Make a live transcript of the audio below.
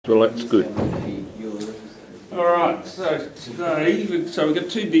Well, that's good. All right, so today, we've got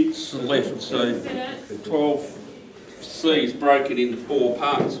two bits left. So 12C is broken into 4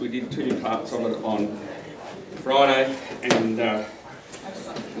 parts. We did 2 parts of it on Friday and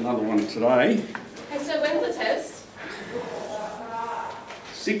another one today. Hey, so when's the test?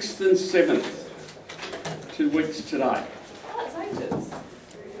 6th and 7th, 2 weeks today. Oh, that's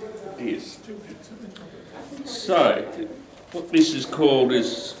ages. Yes. So, what this is called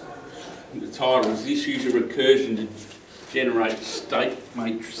is, the title is this, use a recursion to generate state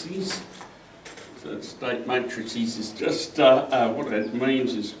matrices. So state matrices is just, what that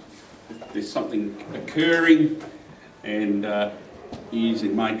means is if there's something occurring and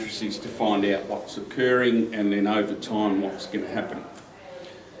using matrices to find out what's occurring and then over time what's going to happen.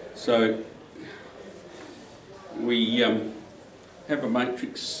 So we have a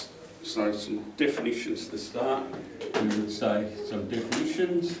matrix. So some definitions to start. We would say some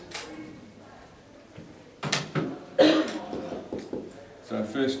definitions. So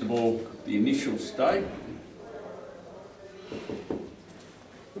first of all, the initial state.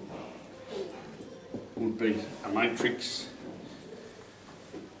 Would be a matrix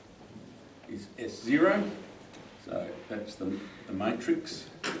is S0. So that's the matrix.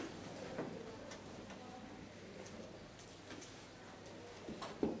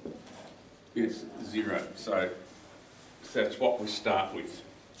 Is 0, so that's what we start with.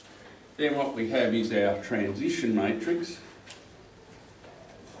 Then what we have is our transition matrix,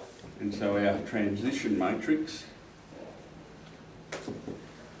 and so our transition matrix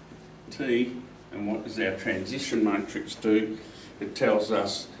T, and what does our transition matrix do? It tells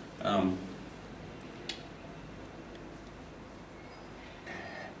us how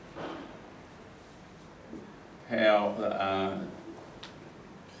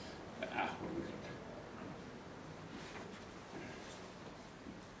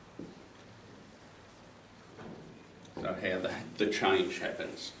so how the change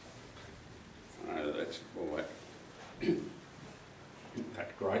happens. That's all that.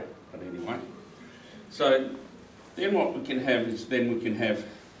 That's great, but anyway. So then what we can have is we can have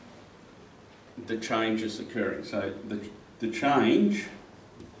the changes occurring. So the change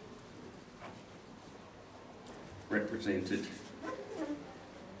represented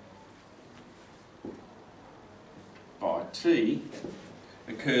by T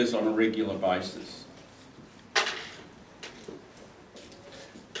occurs on a regular basis.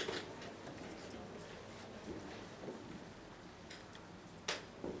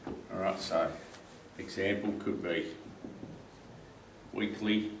 Alright, so example could be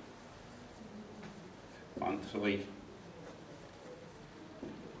weekly, monthly,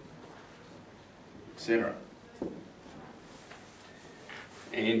 etc.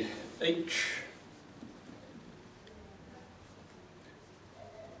 And each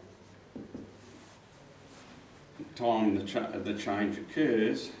time the change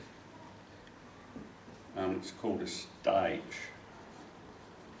occurs, it's called a stage.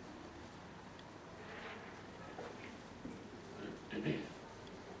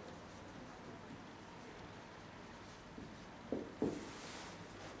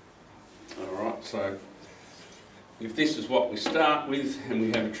 Alright, so if this is what we start with and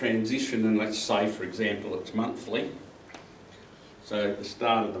we have a transition, and let's say for example it's monthly, so at the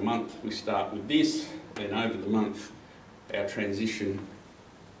start of the month we start with this, then over the month our transition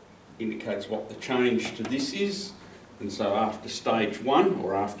indicates what the change to this is, and so after stage 1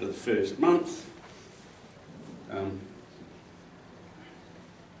 or after the first month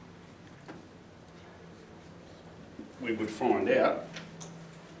we would find out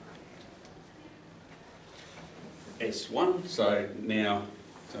S1. So now,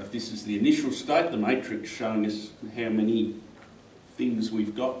 if this is the initial state, the matrix showing us how many things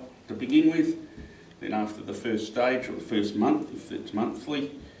we've got to begin with. Then after the first stage or the first month, if it's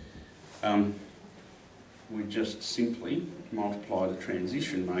monthly, we just simply multiply the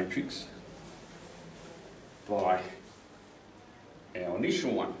transition matrix by our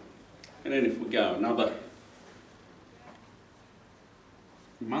initial one. And then if we go another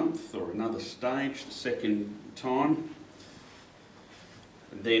month or another stage, the second time,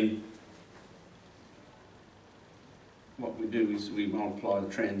 then what we do is we multiply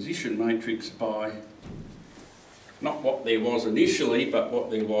the transition matrix by not what there was initially, but what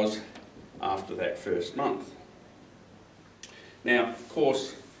there was after that first month. Now, of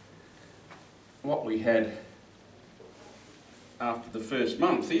course, what we had after the first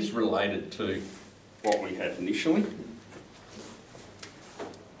month is related to what we had initially.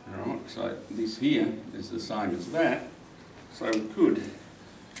 Alright, so this here is the same as that, so we could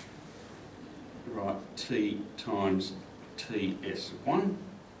write T times TS1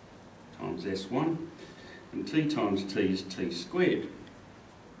 times S1, and T times T is T squared.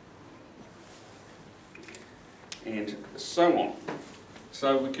 And so on.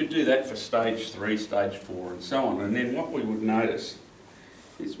 So we could do that for stage 3, stage 4 and so on. And then what we would notice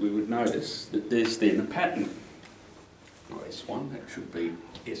is that there's then a pattern. Not S1, that should be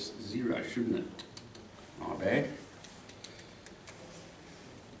S0, shouldn't it? My bad.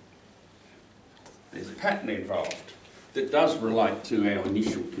 There's a pattern involved that does relate to our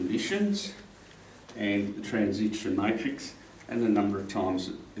initial conditions and the transition matrix and the number of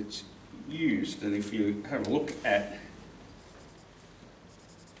times it's used. And if you have a look at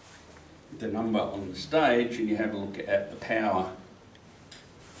the number on the stage and you have a look at the power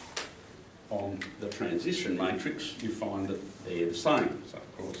on the transition matrix, you find that they're the same. So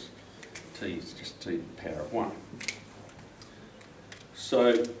of course T is just T to the power of 1.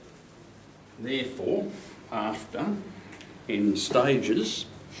 So therefore, after n stages,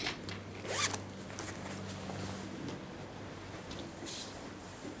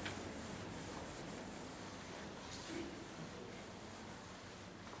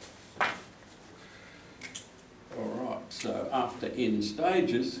 so after n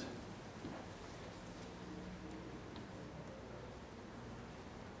stages,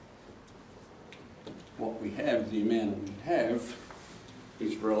 what we have, the amount we have,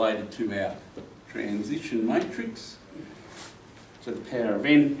 is related to our transition matrix. So the power of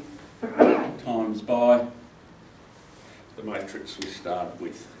n times by the matrix we started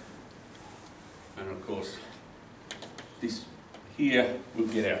with. And of course, this here, we'll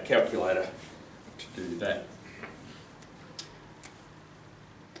get our calculator to do that.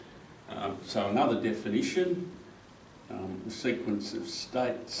 So another definition, the sequence of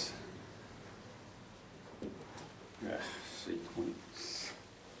states, sequence,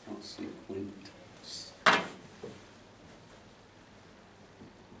 not sequence,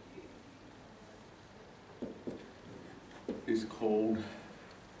 is called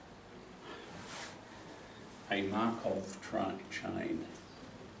a Markov chain.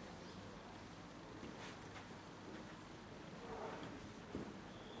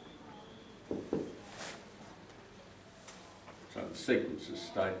 So the sequence of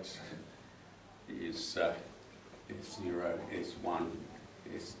states is S0, S1,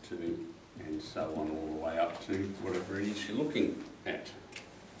 S2, and so on all the way up to whatever it is you're looking at.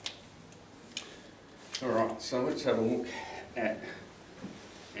 All right, so let's have a look at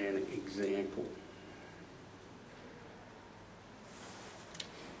an example.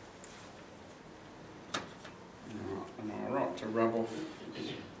 All right, am I right to rub off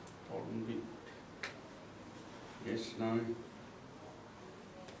this bottom bit? Yes, no?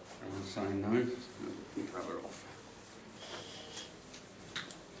 I'm saying no, rub it off.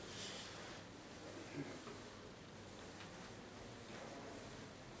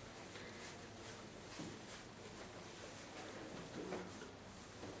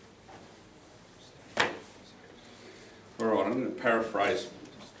 All right, I'm going to paraphrase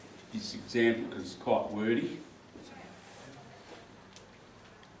this example because it's quite wordy.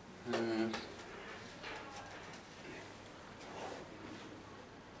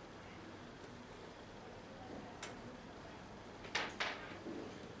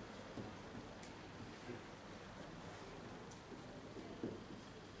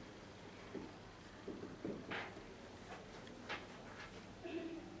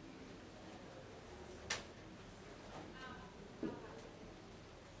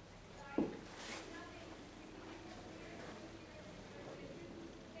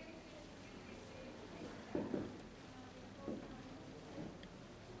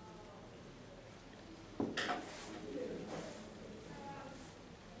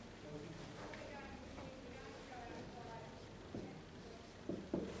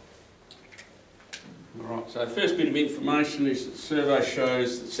 So the first bit of information is that the survey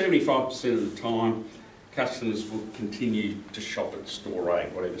shows that 75% of the time customers will continue to shop at store A,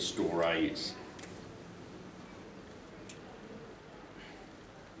 whatever store A is.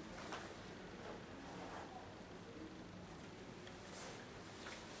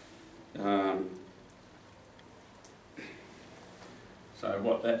 So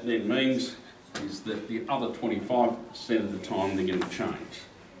what that then means is that the other 25% of the time they're going to change.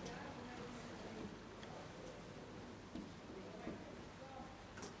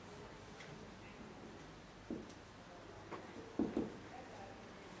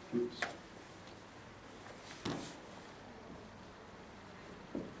 Oops.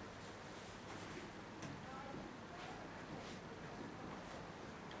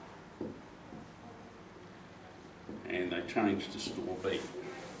 And they change to store B.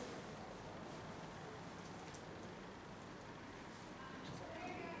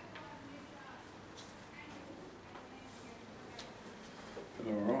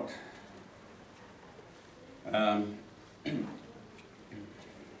 It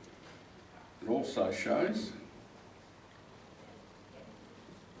also shows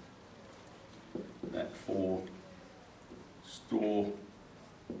that for store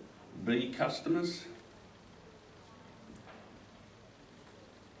B customers,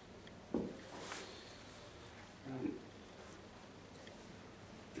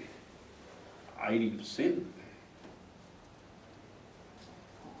 80%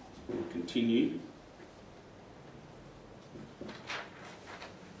 will continue to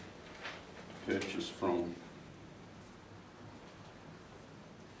purchase from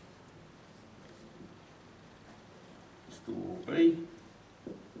store B,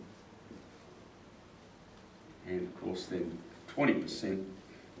 and of course then 20%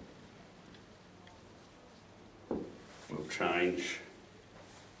 will change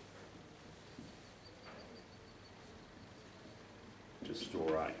to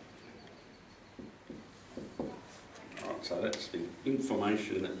store A. Alright, so that's the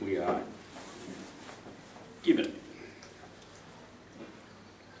information that we are given.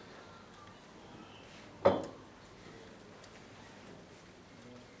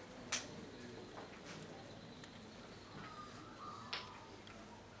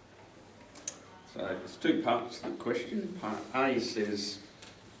 So there's two parts to the question. Part A says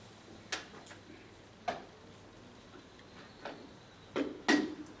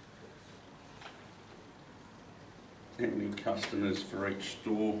how many customers for each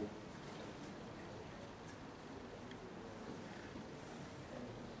store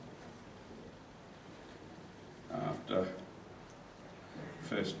after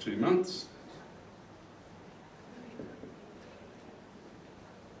first 2 months.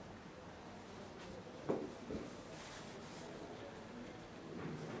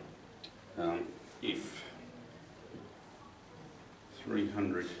 If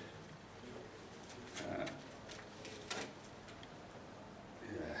 300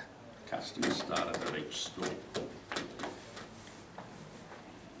 customers started at each store.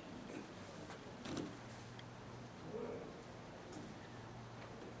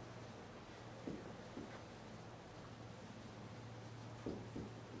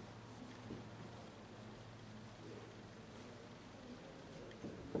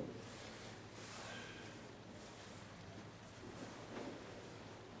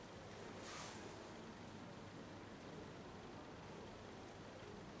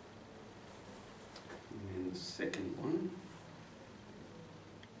 The second one,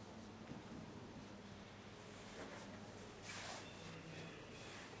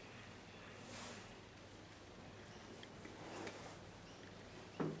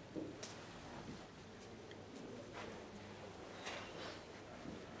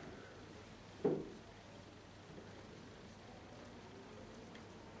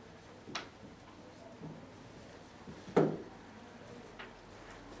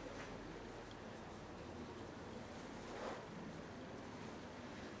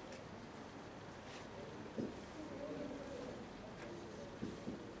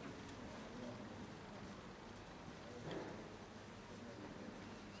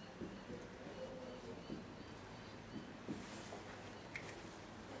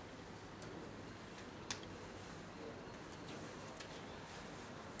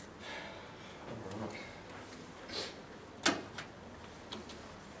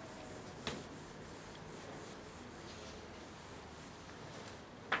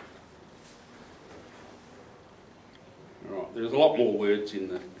 there's a lot more words in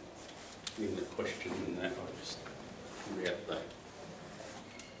the question than that. I'll just read out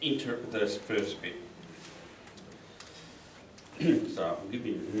the first bit. So I'll give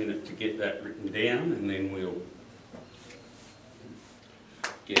you a minute to get that written down, and then we'll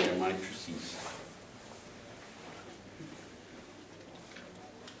get our matrices.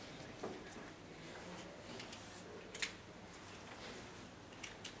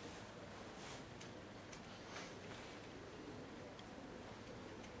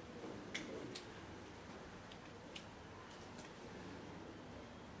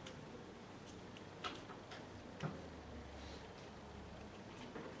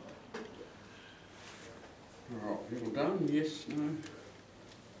 Right, all done? Yes, no?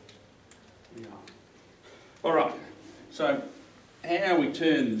 We are. All right, so how we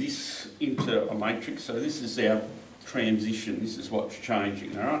turn this into a matrix, so this is our transition, this is what's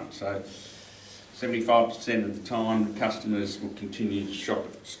changing, all right? So 75% of the time the customers will continue to shop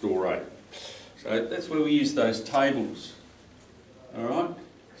at store A. So that's where we use those tables, all right?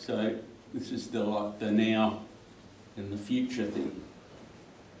 So this is the now and the future thing.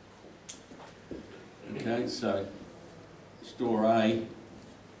 Okay, so store A,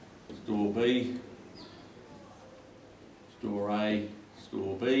 store B, store A,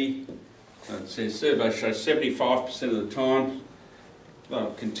 store B. So it says survey shows 75% of the time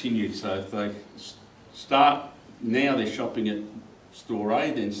they'll continue. So if they start, now they're shopping at store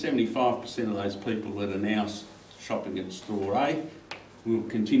A, then 75% of those people that are now shopping at store A will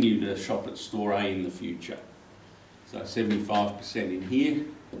continue to shop at store A in the future. So 75% in here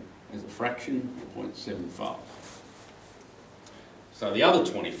as a fraction, 0.75. So the other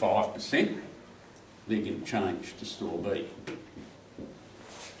 25%, they're going to change to store B.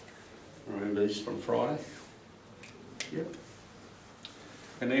 Remember this from Friday? Yep.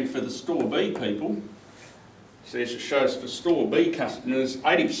 And then for the store B people, it shows for store B customers,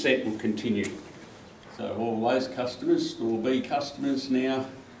 80% will continue. So all those customers, store B customers now,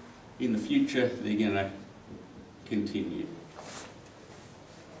 in the future, they're going to continue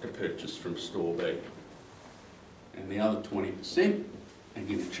to purchase from store B. And the other 20% are going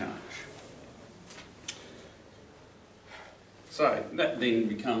to change. So that then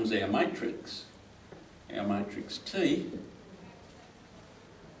becomes our matrix T,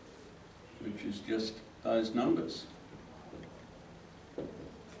 which is just those numbers.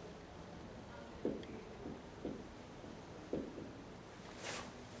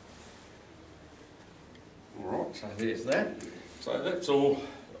 Alright, so there's that. So that's all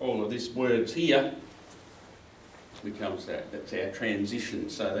of this words here becomes that. That's our transition.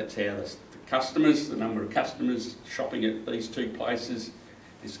 So that's how the customers, the number of customers shopping at these two places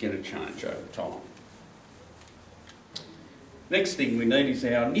is going to change over time. Next thing we need is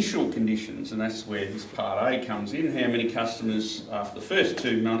our initial conditions, and that's where this part A comes in. How many customers after the first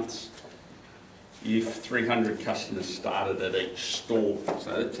 2 months if 300 customers started at each store.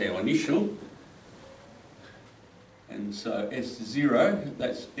 So that's our initial. And so S0,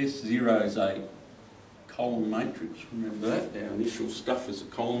 that's S0 is a column matrix, remember that? Our initial stuff is a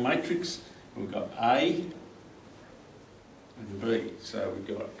column matrix. We've got A and B. So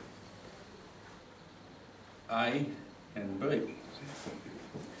we've got A and B.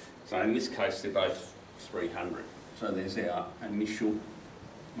 So in this case they're both 300. So there's our initial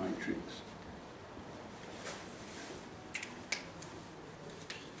matrix.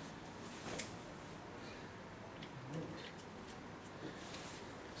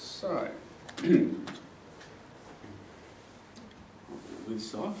 So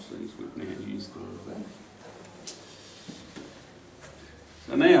this off since we've now used all of that.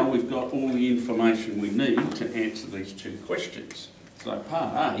 So now we've got all the information we need to answer these two questions. So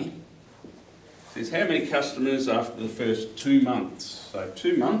part A says how many customers after the first 2 months. So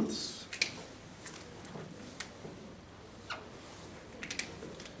 2 months.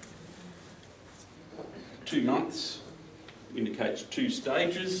 Two months indicates 2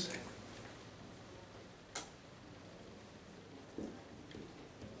 stages.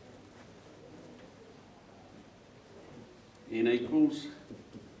 N equals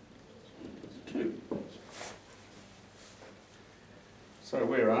 2. So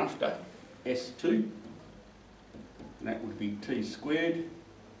we're after S2, and that would be T squared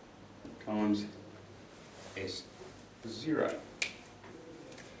times S0.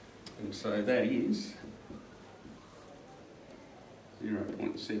 And so that is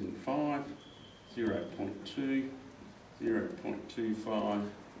 0.75, 0.2, 0.25,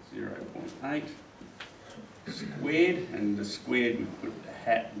 0.8 squared, and the squared we put the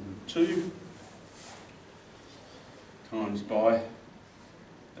hat in 2 times by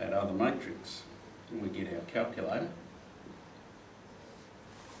that other matrix, and we get our calculator.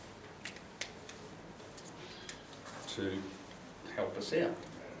 To help us out.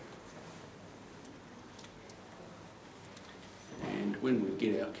 And when we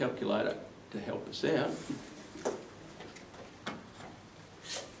get our calculator to help us out,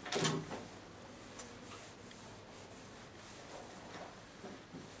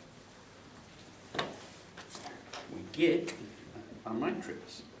 we get a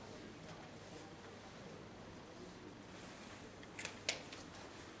matrix.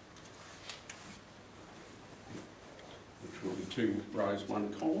 Which will be 2 rows,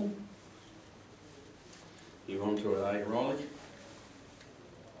 1 column. You're onto A, Riley.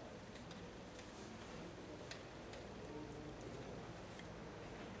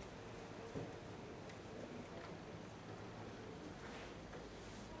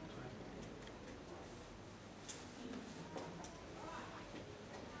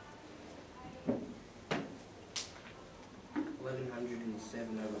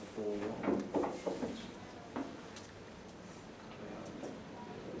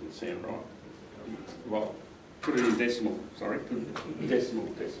 Doesn't sound right. Well, put it in decimal, sorry. Put it in decimal.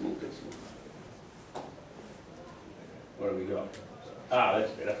 What have we got? Ah,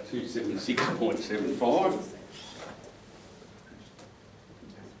 that's better. 276.75.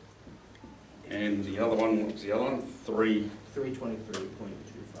 And the other one, what's the other one?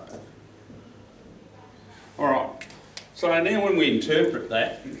 323.25. All right. So now when we interpret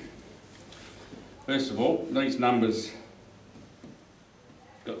that, first of all, these numbers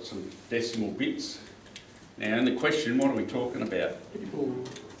got some decimal bits. Now in the question, what are we talking about?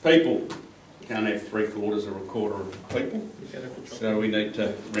 People. Can't have 3/4 or 1/4 of people. So we need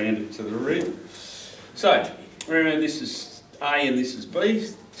to round it to the real. So remember, this is A and this is B.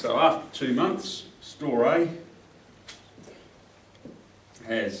 So after 2 months, store A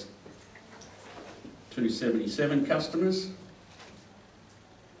has 277 customers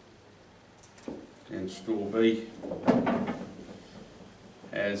and store B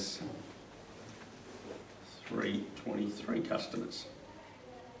has 323 customers.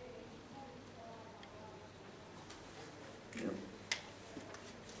 Yep.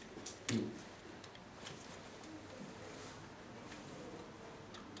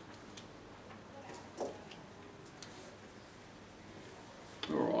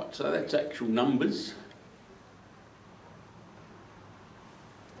 All right, so that's actual numbers.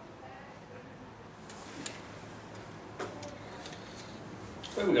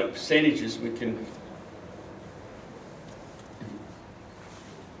 So we've got percentages, we can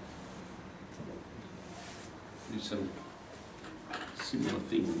do some similar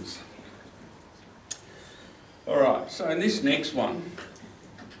things. All right, so in this next one,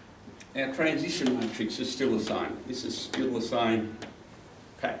 our transition matrix is still the same. This is still the same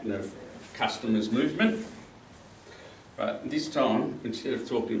pattern of customers' movement. But this time, instead of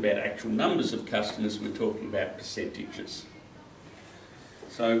talking about actual numbers of customers, we're talking about percentages.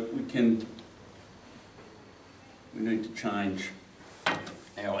 So we need to change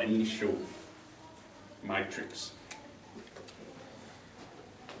our initial matrix.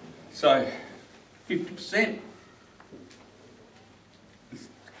 So 50%, there's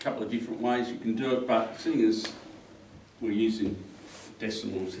a couple of different ways you can do it, but seeing as we're using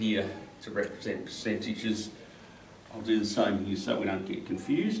decimals here to represent percentages, I'll do the same here so we don't get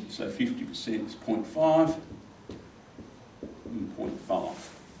confused. So 50% is 0.5 and 0.5.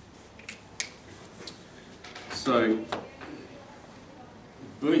 So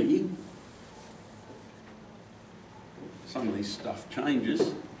B, some of this stuff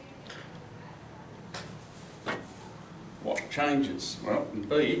changes. What changes? Well, in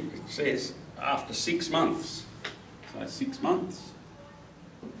B it says after 6 months. So 6 months.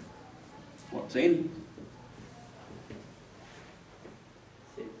 What's N?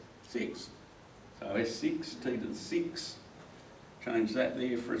 6. So S6, T to the 6. Change that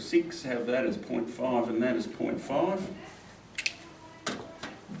there for a 6, have that as 0.5 and that as 0.5.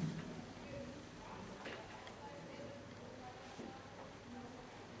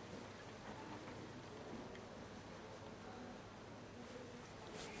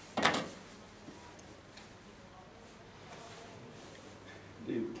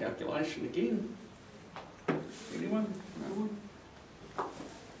 Do the calculation again. Anyone? No one?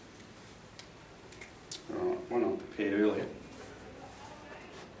 Alright, one I prepared earlier.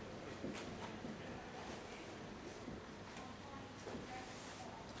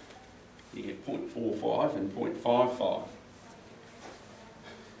 You get 0.45 and 0.55.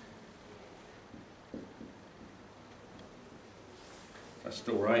 So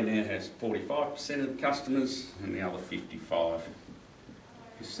store A now has 45% of the customers and the other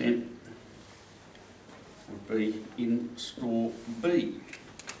 55% would be in store B.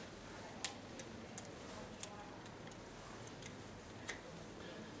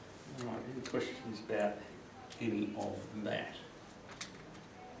 All right, any questions about any of that?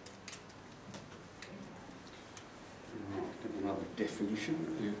 All right, got another definition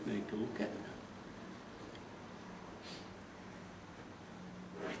that we need to look at.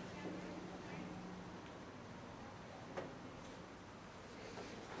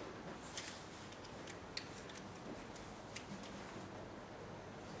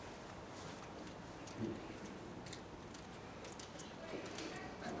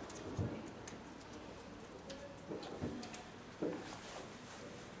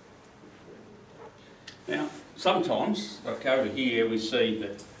 Now, sometimes, like over here, we see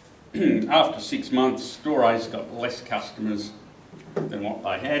that after 6 months, store A's got less customers than what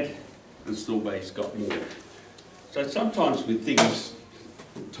they had, and store B's got more. So sometimes with things,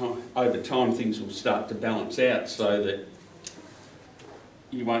 over time, things will start to balance out so that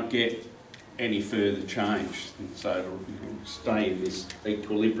you won't get any further change. And so it'll stay in this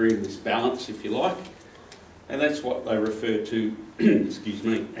equilibrium, this balance, if you like. And that's what they refer to, excuse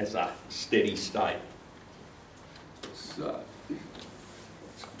me, as a steady state. So,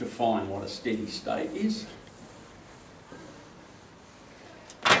 let's define what a steady state is.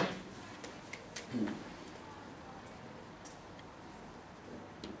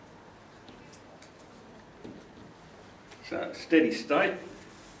 So steady state.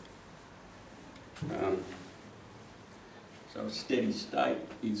 So a steady state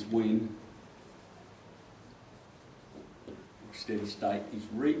is when steady state is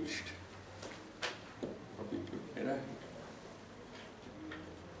reached. Probably a bit better.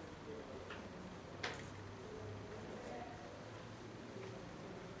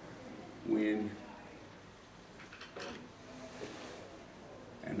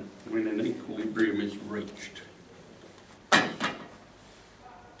 When an equilibrium is reached.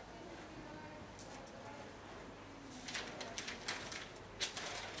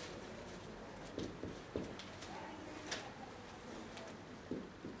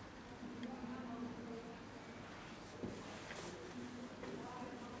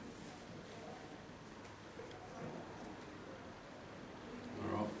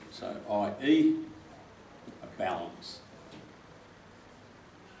 So i.e. a balance.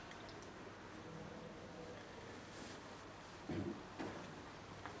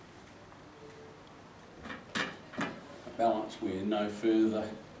 A balance where no further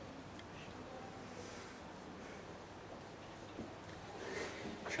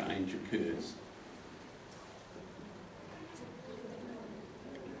change occurs.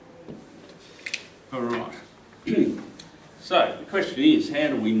 All right. So the question is, how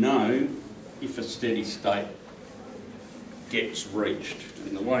do we know if a steady state gets reached?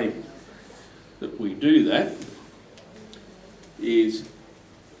 And the way that we do that is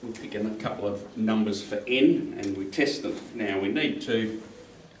we pick in a couple of numbers for n and we test them. Now we need to,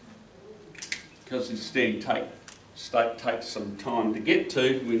 because the steady state takes some time to get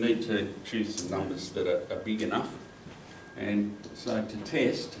to, we need to choose some numbers that are big enough. And so to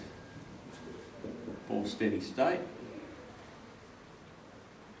test for steady state,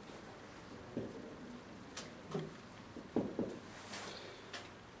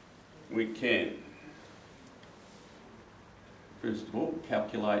 we can, first of all,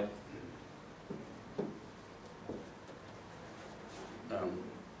 calculate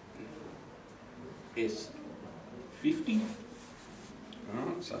S50.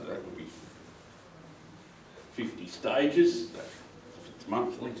 Alright, so that would be 50 stages. So if it's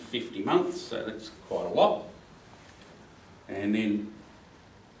monthly, it's 50 months, so that's quite a lot. And then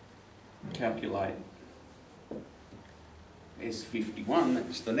calculate S51,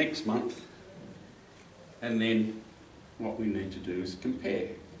 that's the next month, and then what we need to do is compare.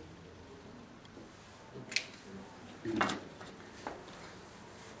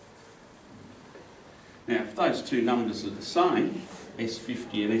 Now if those two numbers are the same,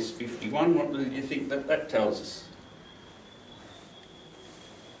 S50 and S51, what do you think that tells us?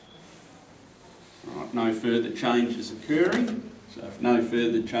 Right, no further changes occurring, so if no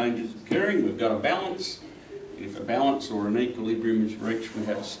further changes occurring, we've got a balance. If a balance or an equilibrium is reached, we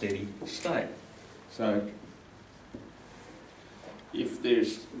have a steady state. So if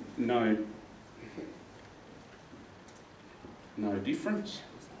there's no difference,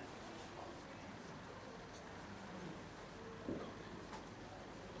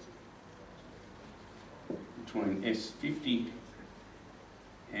 between S50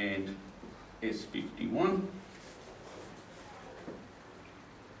 and S51,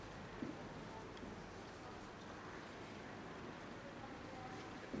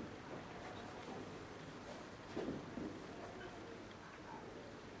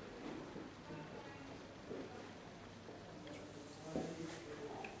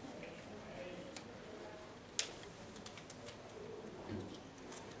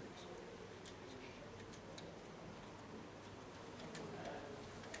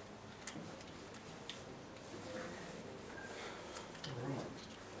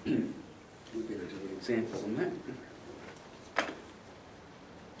 we'll get into an example on that.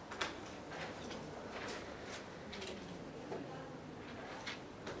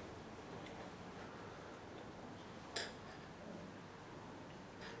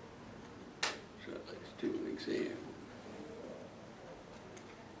 So let's do an example.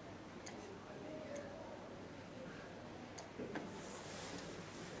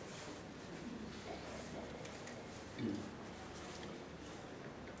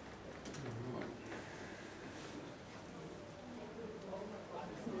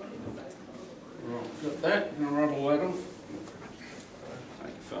 Got that, and I'll rub all that off.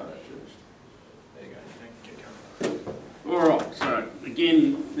 Take a photo first. There you go. Alright, so again,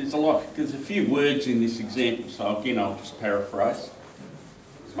 there's a few words in this example, so again I'll just paraphrase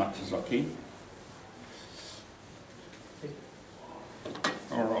as much as I can.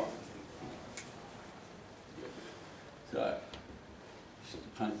 Alright. So, just to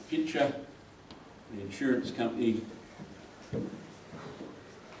paint a picture, the insurance company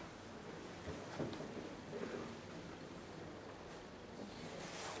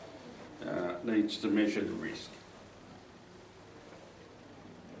needs to measure the risk.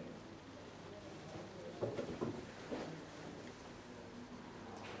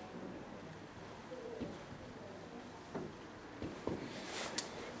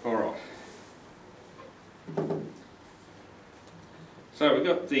 All right. So we've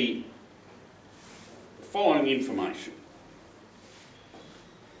got the following information.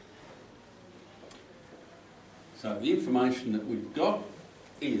 So the information that we've got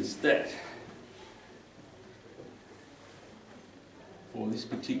is that for this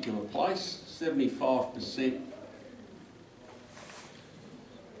particular place, 75%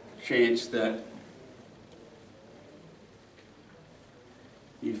 chance that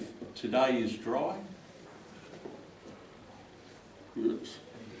if today is dry, oops,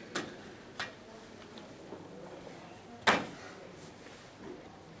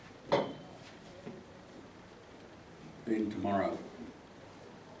 then tomorrow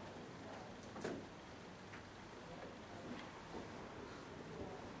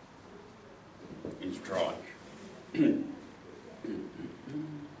is dry.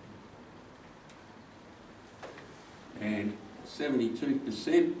 And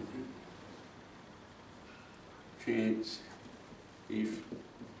 72% chance if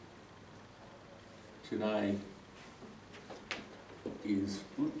today is,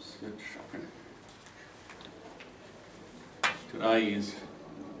 whoops, that's shocking. Today is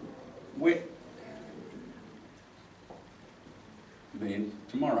wet, then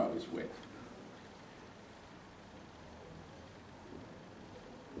tomorrow is wet.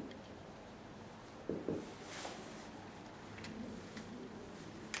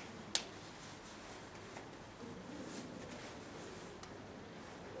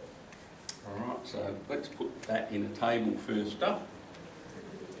 Alright, so let's put that in a table first up.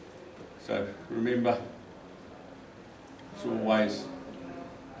 So remember, it's always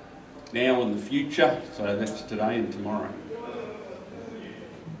now and the future, so that's today and tomorrow.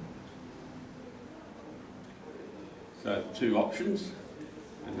 So two options,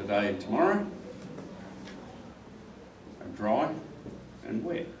 and today and tomorrow are dry and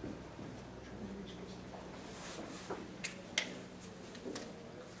wet.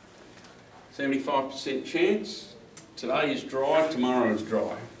 %75 chance, today is dry, tomorrow is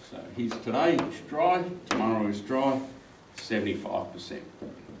dry. So here's today is dry, tomorrow is dry, 75%.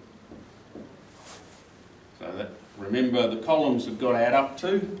 So that, remember the columns have got to add up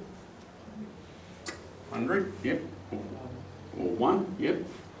to 100, yep, or 1, yep,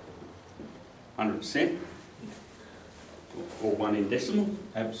 100%, or 1 in decimal,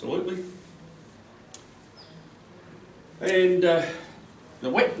 absolutely. And the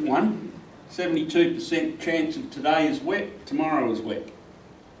wet one, 72% chance of today is wet, tomorrow is wet.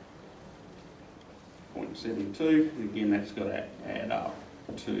 0.72, and again that's got to add up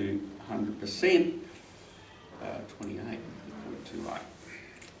to 100%, 28.28.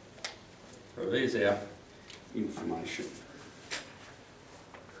 So there's our information.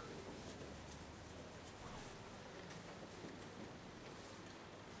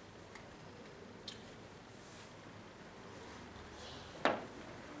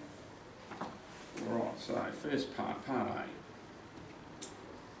 Right, so first part, part A.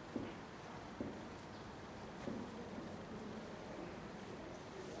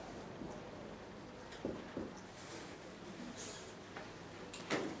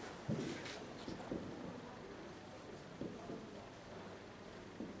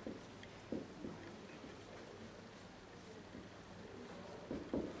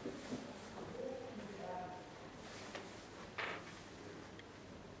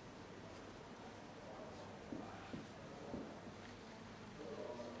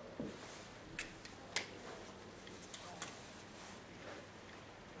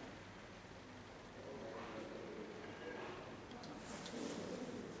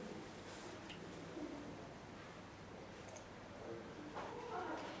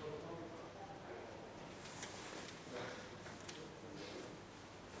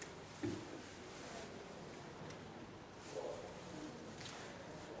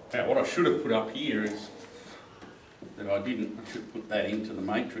 Now what I should have put up here is that I didn't, I should put that into the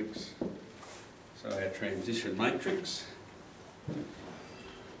matrix. So our transition matrix.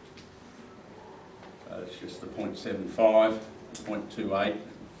 So it's just the 0.75, 0.28,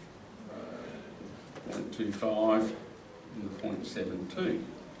 0.25 and the 0.72.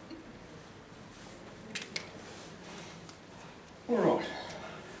 All right.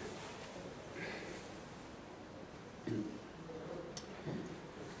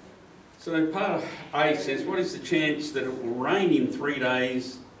 So So part A says, what is the chance that it will rain in 3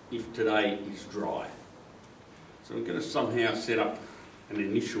 days if today is dry? So we're going to somehow set up an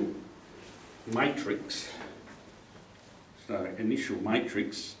initial matrix. So initial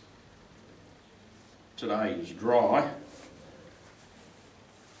matrix, today is dry,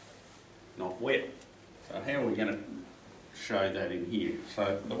 not wet. So how are we going to show that in here?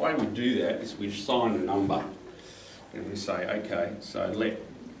 So the way we do that is we assign a number and we say, okay, so let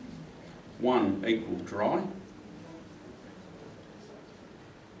 1 equal dry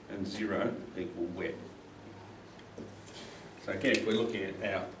and 0 equal wet. So again, if we're looking at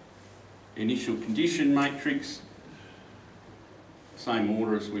our initial condition matrix, same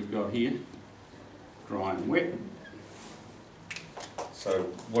order as we've got here, dry and wet. So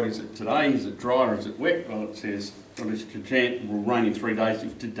what is it today? Is it dry or is it wet? Well, it says, what is it will rain in 3 days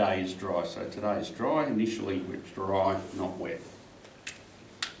if today is dry. So today is dry, initially it's dry, not wet.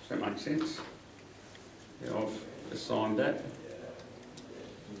 Does that make sense? Yeah, I've assigned that.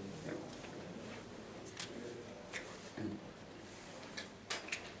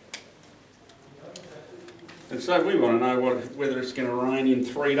 And so we want to know whether it's going to rain in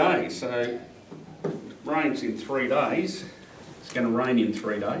 3 days. So if it rains in 3 days, it's going to rain in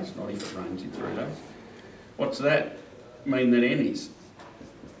 3 days, not if it rains in 3 days. What's that mean that n is?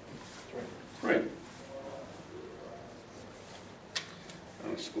 3.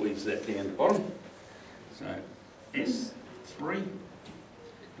 I'll squeeze that down the bottom. So S3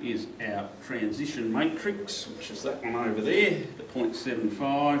 is our transition matrix, which is that one over there, the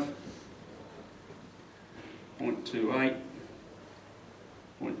 0.75. 0.28,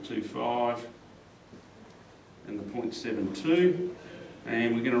 0.25 and the 0.72,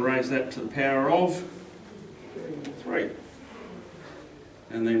 and we're going to raise that to the power of 3,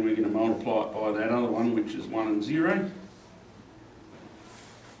 and then we're going to multiply it by that other one, which is 1 and 0, and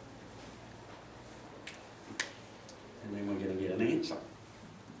then we're going to get an answer,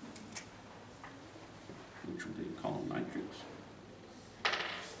 which will be a column matrix.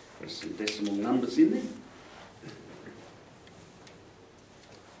 There's some decimal numbers in there.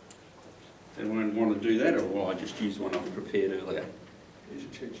 Anyone want to do that, or will I just use the one I've prepared earlier? Here's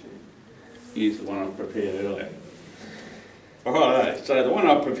your cheat sheet. Use the one I've prepared earlier. Alright, so the one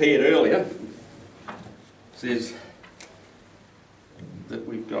I've prepared earlier says that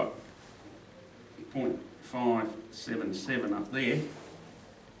we've got 0.577 up there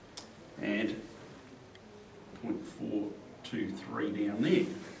and 0.423 down there.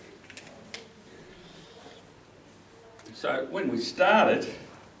 So when we started,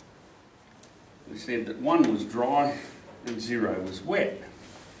 we said that 1 was dry and 0 was wet.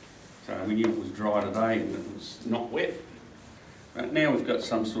 So we knew it was dry today and it was not wet. But now we've got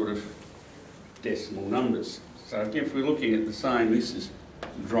some sort of decimal numbers. So again, if we're looking at the same, this is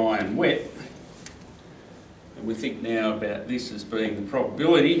dry and wet, and we think now about this as being the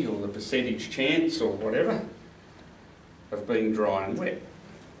probability or the percentage chance or whatever of being dry and wet.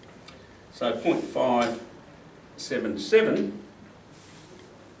 So 0.577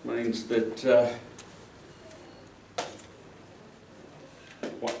 means that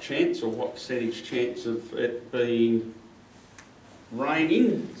what chance or what percentage chance of it being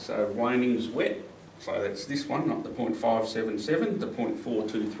raining, so raining's wet, so that's this one, not the 0.577, the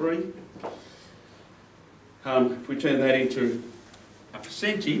 0.423. If we turn that into a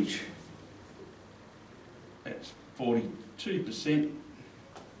percentage, that's 42%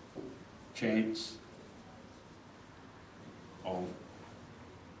 chance of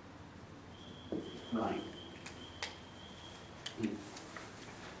rain.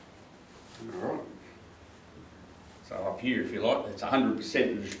 Alright. So up here, if you like, it's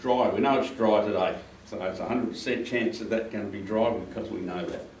 100% it's dry. We know it's dry today. So it's 100% chance of that going to be dry because we know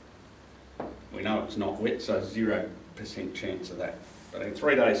that. We know it's not wet, so 0% chance of that. But in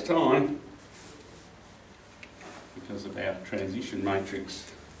 3 days' time, because of our transition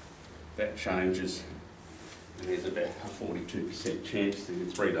matrix, that changes. And there's about a 42% chance that in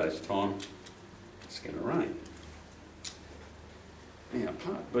 3 days' time, it's going to rain. Now,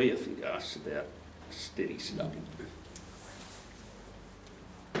 part B, I think, asks about steady state.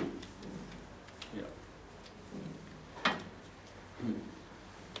 Yeah.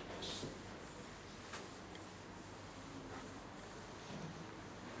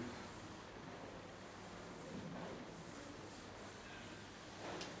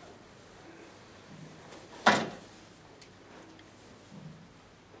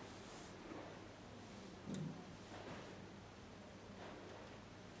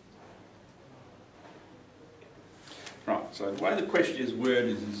 Right, so the way the question is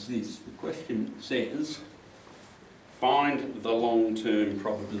worded is this. The question says, find the long-term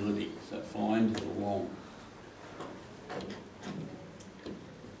probability. So find the long.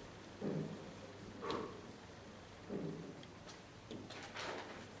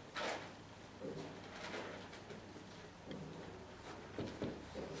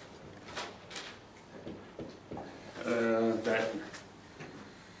 That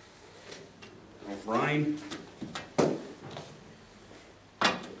of rain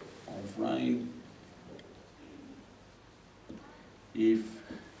if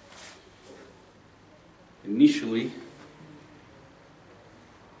initially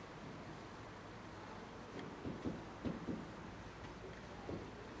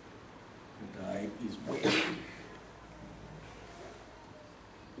the day is wet.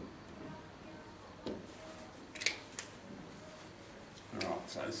 Alright,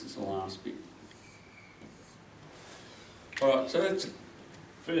 so this is the last bit. Alright, so that's the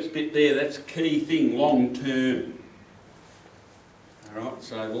first bit there, that's a key thing, long term. Alright,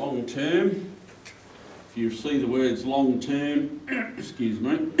 so long term, if you see the words long term, excuse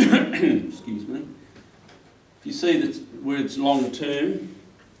me, excuse me, if you see the words long term,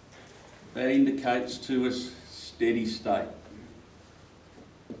 that indicates to us steady state.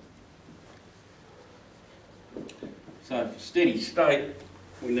 So for steady state,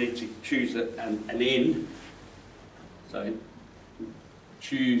 we need to choose an N. So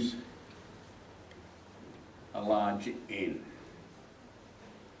choose a large N.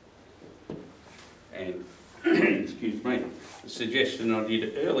 And, excuse me, the suggestion I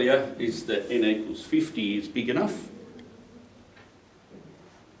did earlier is that N equals 50 is big enough.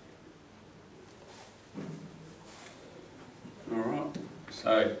 Alright,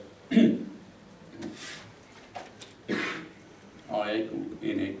 so N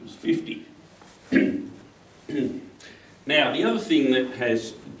equals 50. Now, the other thing that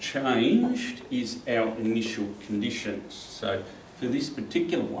has changed is our initial conditions. So, for this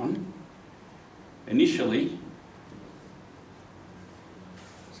particular one, initially,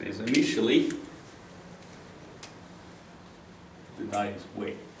 it says initially, the day is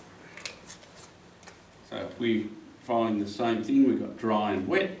wet. So if we find the same thing, we've got dry and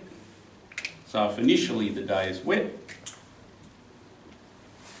wet. So if initially the day is wet,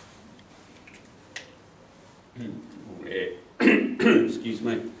 excuse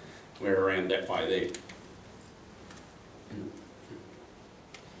me, we're around that way there.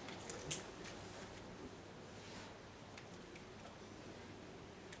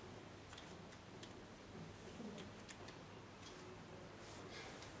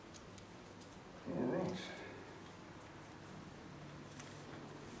 All right.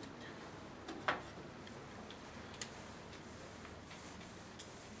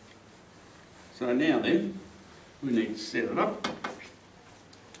 So now then, we need to set it up.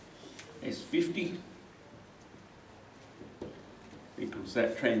 S50 equals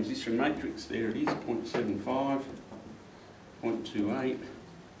that transition matrix, there it is, 0.75, 0.28,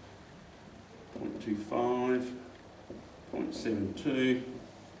 0.25, 0.72,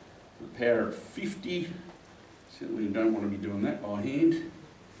 the power of 50, certainly don't want to be doing that by hand,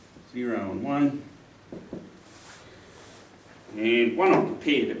 0 and 1, and one I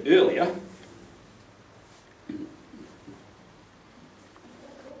prepared earlier.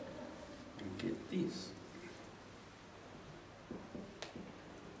 This.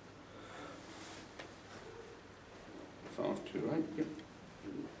 Five, 2, 8, yep.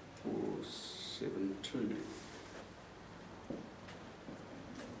 4, 7, 2.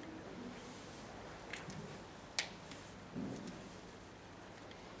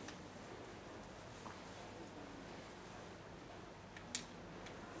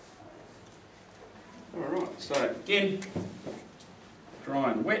 All right, so again,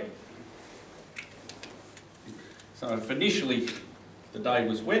 dry and wet. So if initially the day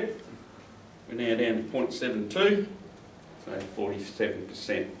was wet, we're now down to 0.72, so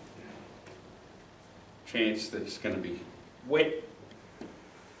 47% chance that it's going to be wet,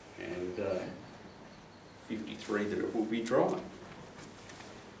 and 53 that it will be dry.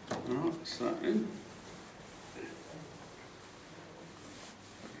 Alright, so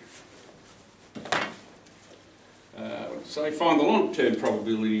find the long-term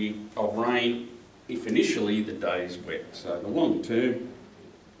probability of rain if initially the day is wet. So the long term,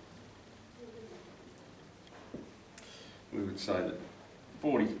 we would say that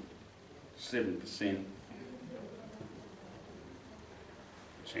 47%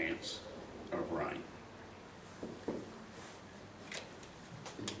 chance of rain.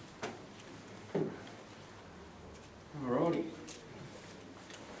 Alrighty.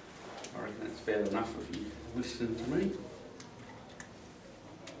 I reckon that's about enough of you listening to me.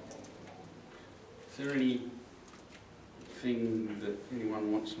 Is there any anything that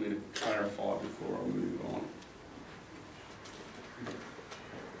anyone wants me to clarify before I move on?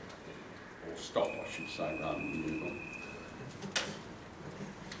 Or stop, I should say, rather than move on.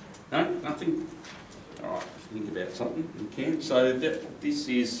 No? Nothing? All right, think about something, you can. So this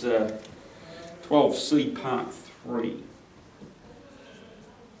is 12C Part 3.